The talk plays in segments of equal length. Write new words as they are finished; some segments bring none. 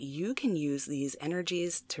you can use these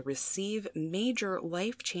energies to receive major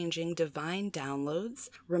life-changing divine downloads,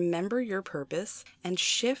 remember your purpose, and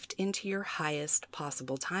shift into your highest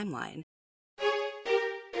possible timeline.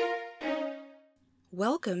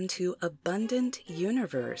 Welcome to Abundant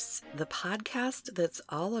Universe, the podcast that's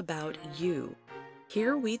all about you.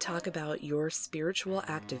 Here we talk about your spiritual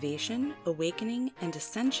activation, awakening, and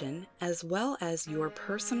ascension, as well as your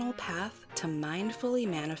personal path to mindfully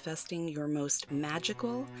manifesting your most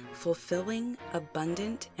magical, fulfilling,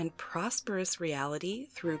 abundant, and prosperous reality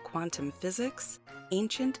through quantum physics,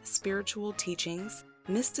 ancient spiritual teachings,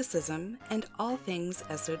 mysticism, and all things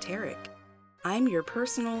esoteric. I'm your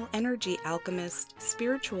personal energy alchemist,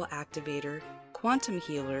 spiritual activator, quantum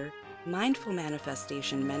healer, mindful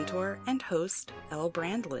manifestation mentor, and host, Elle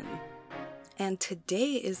Brandlin. And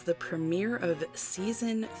today is the premiere of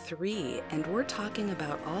Season 3, and we're talking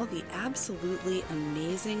about all the absolutely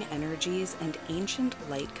amazing energies and ancient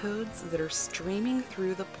light codes that are streaming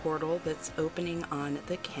through the portal that's opening on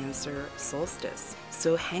the Cancer Solstice.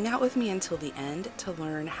 So hang out with me until the end to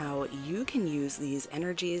learn how you can use these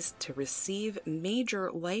energies to receive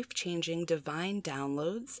major life-changing divine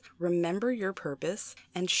downloads, remember your purpose,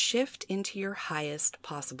 and shift into your highest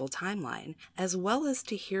possible timeline, as well as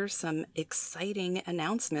to hear some exciting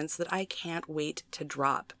announcements that I can't wait to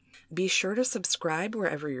drop. Be sure to subscribe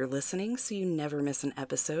wherever you're listening so you never miss an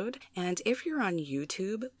episode. And if you're on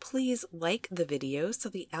YouTube, please like the video so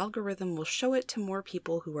the algorithm will show it to more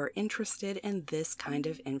people who are interested in this kind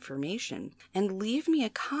of information. And leave me a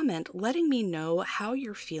comment letting me know how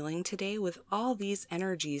you're feeling today with all these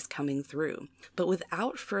energies coming through. But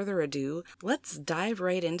without further ado, let's dive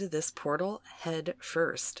right into this portal head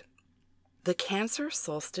first. The Cancer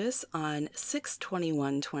Solstice on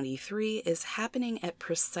 6/21/23 is happening at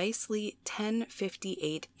precisely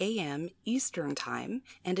 10:58 a.m. Eastern Time,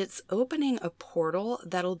 and it's opening a portal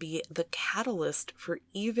that'll be the catalyst for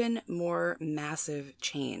even more massive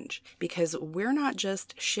change. Because we're not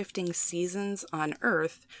just shifting seasons on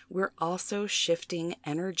Earth, we're also shifting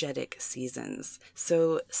energetic seasons.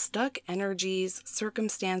 So stuck energies,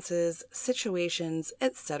 circumstances, situations,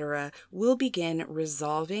 etc. will begin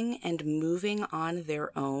resolving and moving on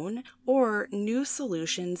their own, or new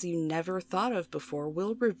solutions you never thought of before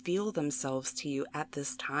will reveal themselves to you at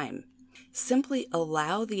this time. Simply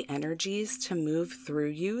allow the energies to move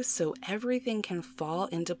through you so everything can fall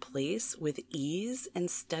into place with ease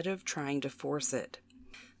instead of trying to force it.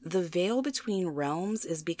 The veil between realms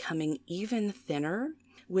is becoming even thinner,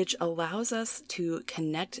 which allows us to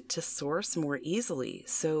connect to Source more easily.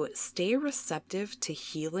 So stay receptive to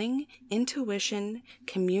healing, intuition,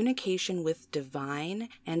 communication with divine,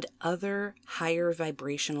 and other higher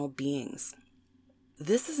vibrational beings.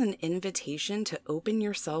 This is an invitation to open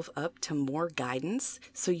yourself up to more guidance,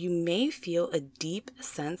 so you may feel a deep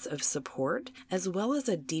sense of support, as well as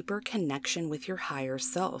a deeper connection with your higher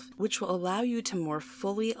self, which will allow you to more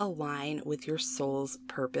fully align with your soul's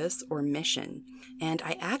purpose or mission. And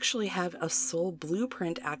I actually have a soul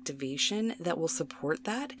blueprint activation that will support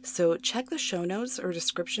that, so check the show notes or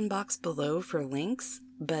description box below for links.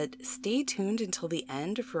 But stay tuned until the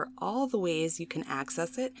end for all the ways you can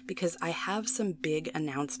access it, because I have some big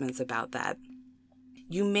announcements about that.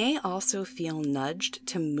 You may also feel nudged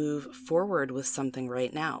to move forward with something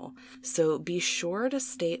right now, so be sure to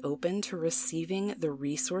stay open to receiving the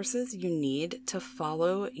resources you need to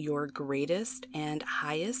follow your greatest and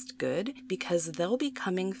highest good, because they'll be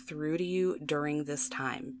coming through to you during this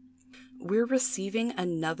time. We're receiving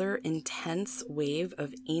another intense wave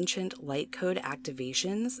of ancient light code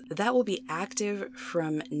activations that will be active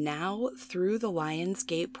from now through the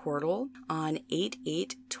Lionsgate portal on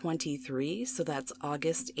 8/8/23, so that's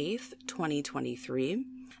August 8th, 2023.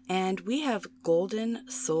 And we have golden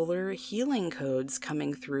solar healing codes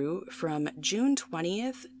coming through from June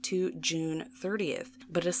 20th to June 30th,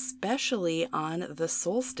 but especially on the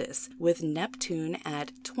solstice, with Neptune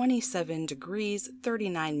at 27 degrees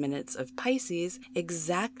 39 minutes of Pisces,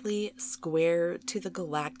 exactly square to the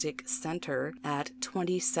galactic center at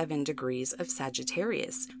 27 degrees of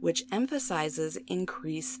Sagittarius, which emphasizes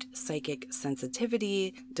increased psychic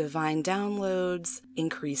sensitivity, divine downloads,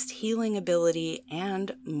 increased healing ability,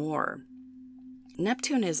 and more.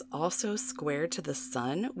 Neptune is also square to the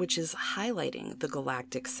Sun, which is highlighting the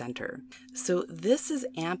galactic center. So this is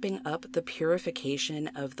amping up the purification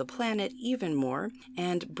of the planet even more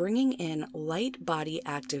and bringing in light body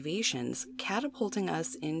activations, catapulting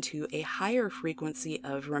us into a higher frequency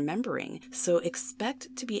of remembering. So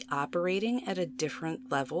expect to be operating at a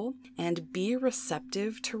different level and be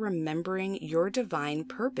receptive to remembering your divine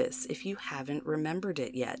purpose if you haven't remembered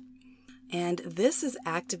it yet. And this is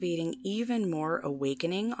activating even more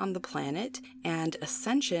awakening on the planet and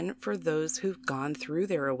ascension for those who've gone through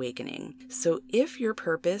their awakening. So if your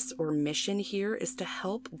purpose or mission here is to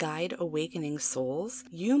help guide awakening souls,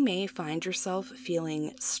 you may find yourself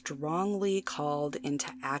feeling strongly called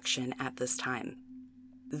into action at this time.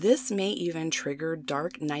 This may even trigger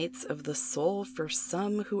dark nights of the soul for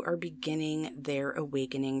some who are beginning their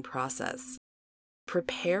awakening process.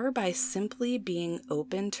 Prepare by simply being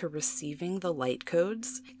open to receiving the light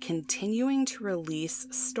codes, continuing to release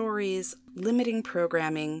stories, limiting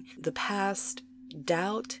programming, the past,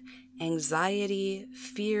 doubt, anxiety,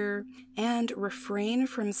 fear, and refrain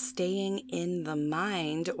from staying in the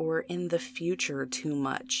mind or in the future too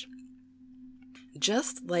much.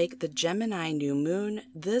 Just like the Gemini new moon,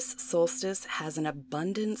 this solstice has an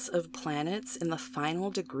abundance of planets in the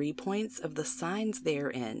final degree points of the signs they are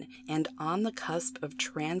in and on the cusp of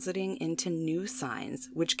transiting into new signs,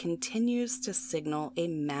 which continues to signal a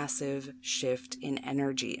massive shift in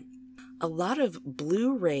energy. A lot of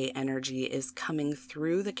blue ray energy is coming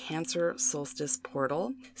through the Cancer solstice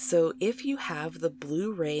portal, so if you have the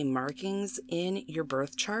blue ray markings in your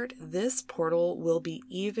birth chart, this portal will be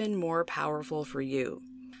even more powerful for you.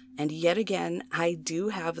 And yet again, I do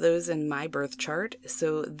have those in my birth chart,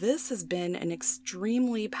 so this has been an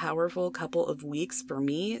extremely powerful couple of weeks for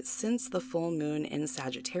me since the full moon in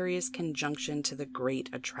Sagittarius conjunction to the Great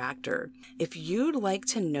Attractor. If you'd like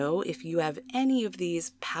to know if you have any of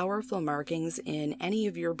these powerful markings in any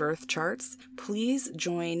of your birth charts, please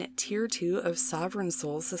join Tier 2 of Sovereign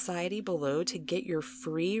Soul Society below to get your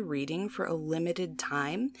free reading for a limited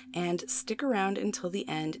time, and stick around until the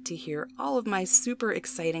end to hear all of my super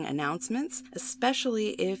exciting announcements, especially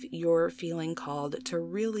if you're feeling called to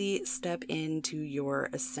really step into your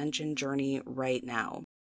ascension journey right now.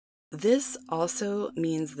 This also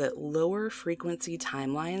means that lower frequency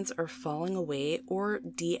timelines are falling away or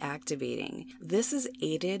deactivating. This is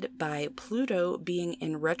aided by Pluto being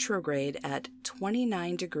in retrograde at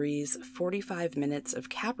 29 degrees 45 minutes of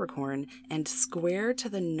Capricorn and square to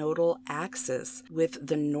the nodal axis, with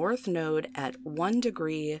the North Node at 1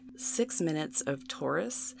 degree 6 minutes of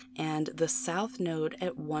Taurus and the South Node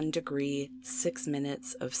at 1 degree 6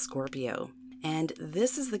 minutes of Scorpio. And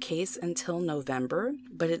this is the case until November,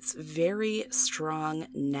 but it's very strong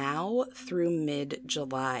now through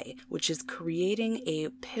mid-July, which is creating a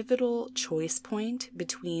pivotal choice point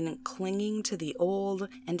between clinging to the old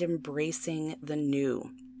and embracing the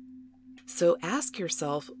new. So ask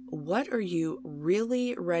yourself, what are you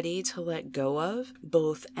really ready to let go of,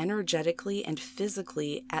 both energetically and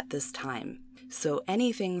physically at this time? So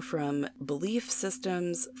anything from belief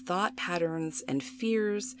systems, thought patterns, and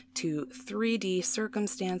fears to 3D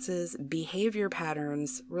circumstances, behavior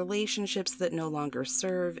patterns, relationships that no longer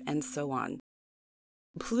serve, and so on.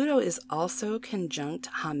 Pluto is also conjunct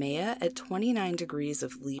Haumea at 29 degrees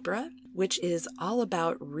of Libra, which is all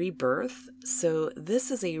about rebirth. So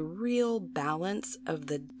this is a real balance of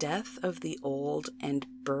the death of the old and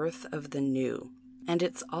birth of the new. And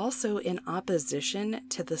it's also in opposition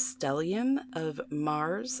to the stellium of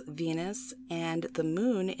Mars, Venus, and the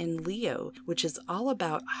moon in Leo, which is all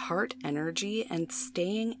about heart energy and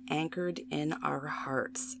staying anchored in our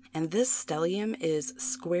hearts. And this stellium is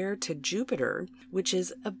square to Jupiter, which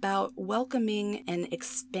is about welcoming an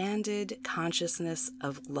expanded consciousness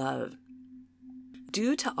of love.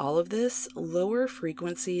 Due to all of this, lower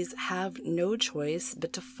frequencies have no choice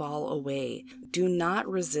but to fall away. Do not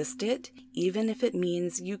resist it, even if it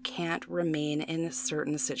means you can't remain in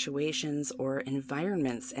certain situations or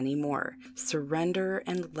environments anymore. Surrender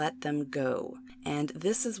and let them go. And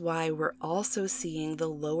this is why we're also seeing the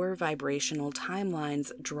lower vibrational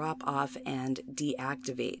timelines drop off and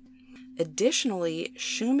deactivate. Additionally,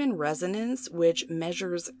 Schumann resonance, which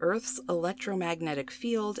measures Earth's electromagnetic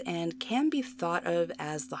field and can be thought of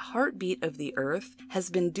as the heartbeat of the Earth, has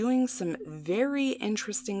been doing some very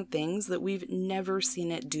interesting things that we've never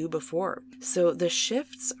seen it do before. So the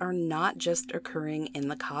shifts are not just occurring in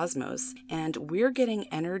the cosmos, and we're getting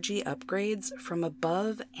energy upgrades from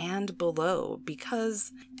above and below,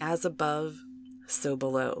 because as above, so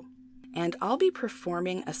below. And I'll be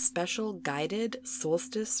performing a special guided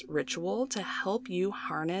solstice ritual to help you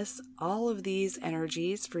harness all of these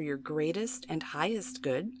energies for your greatest and highest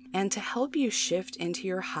good. and to help you shift into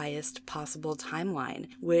your highest possible timeline,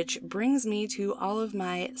 which brings me to all of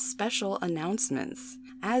my special announcements.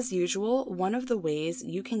 As usual, one of the ways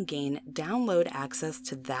you can gain download access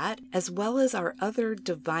to that, as well as our other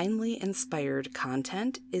divinely inspired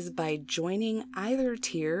content, is by joining either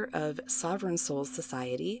tier of Sovereign Soul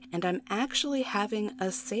Society, and I'm actually having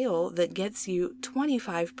a sale that gets you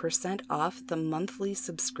 25% off the monthly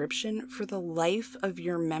subscription for the life of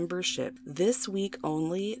your membership this week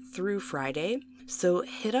only through Friday. So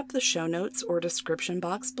hit up the show notes or description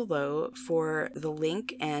box below for the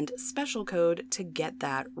link and special code to get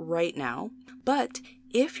that right now. But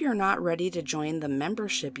if you're not ready to join the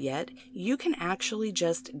membership yet, you can actually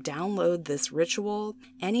just download this ritual,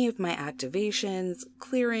 any of my activations,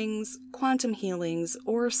 clearings, quantum healings,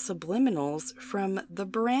 or subliminals from the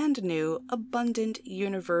brand new Abundant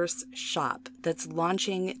Universe shop that's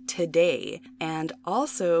launching today, and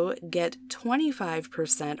also get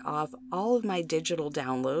 25% off all of my digital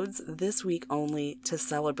downloads this week only to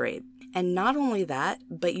celebrate. And not only that,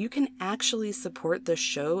 but you can actually support the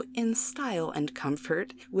show in style and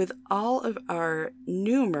comfort with all of our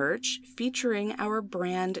new merch featuring our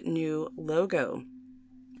brand new logo.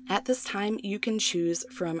 At this time, you can choose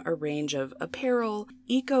from a range of apparel,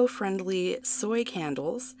 eco-friendly soy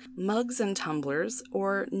candles, mugs and tumblers,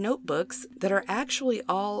 or notebooks that are actually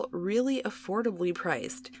all really affordably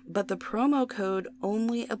priced. But the promo code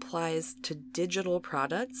only applies to digital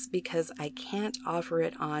products because I can't offer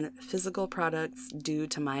it on physical products due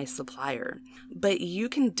to my supplier. But you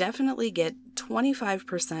can definitely get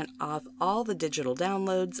 25% off all the digital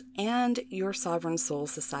downloads and your Sovereign Soul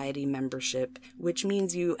Society membership, which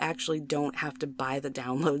means you actually don't have to buy the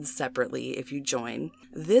downloads separately if you join.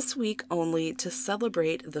 This week only to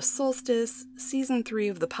celebrate the Solstice, Season 3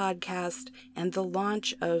 of the podcast, and the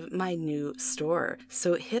launch of my new store.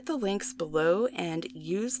 So hit the links below and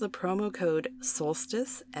use the promo code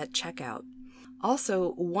SOLSTICE at checkout.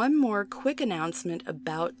 Also, one more quick announcement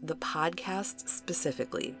about the podcast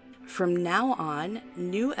specifically. From now on,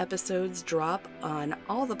 new episodes drop on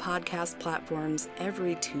all the podcast platforms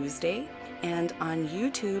every Tuesday and on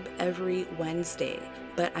YouTube every Wednesday,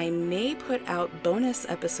 but I may put out bonus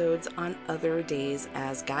episodes on other days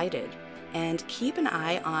as guided. And keep an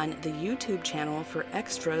eye on the YouTube channel for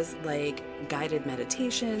extras like guided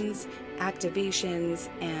meditations, activations,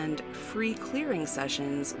 and free clearing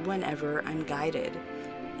sessions whenever I'm guided.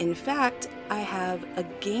 In fact, I have a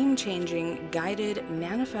game-changing guided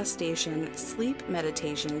manifestation sleep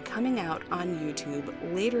meditation coming out on YouTube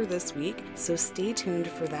later this week, so stay tuned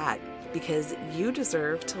for that, because you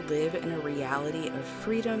deserve to live in a reality of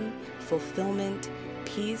freedom, fulfillment,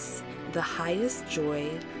 peace, the highest joy,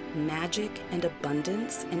 magic, and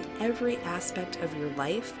abundance in every aspect of your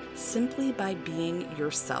life simply by being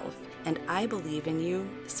yourself. And I believe in you,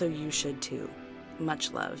 so you should too.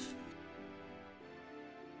 Much love.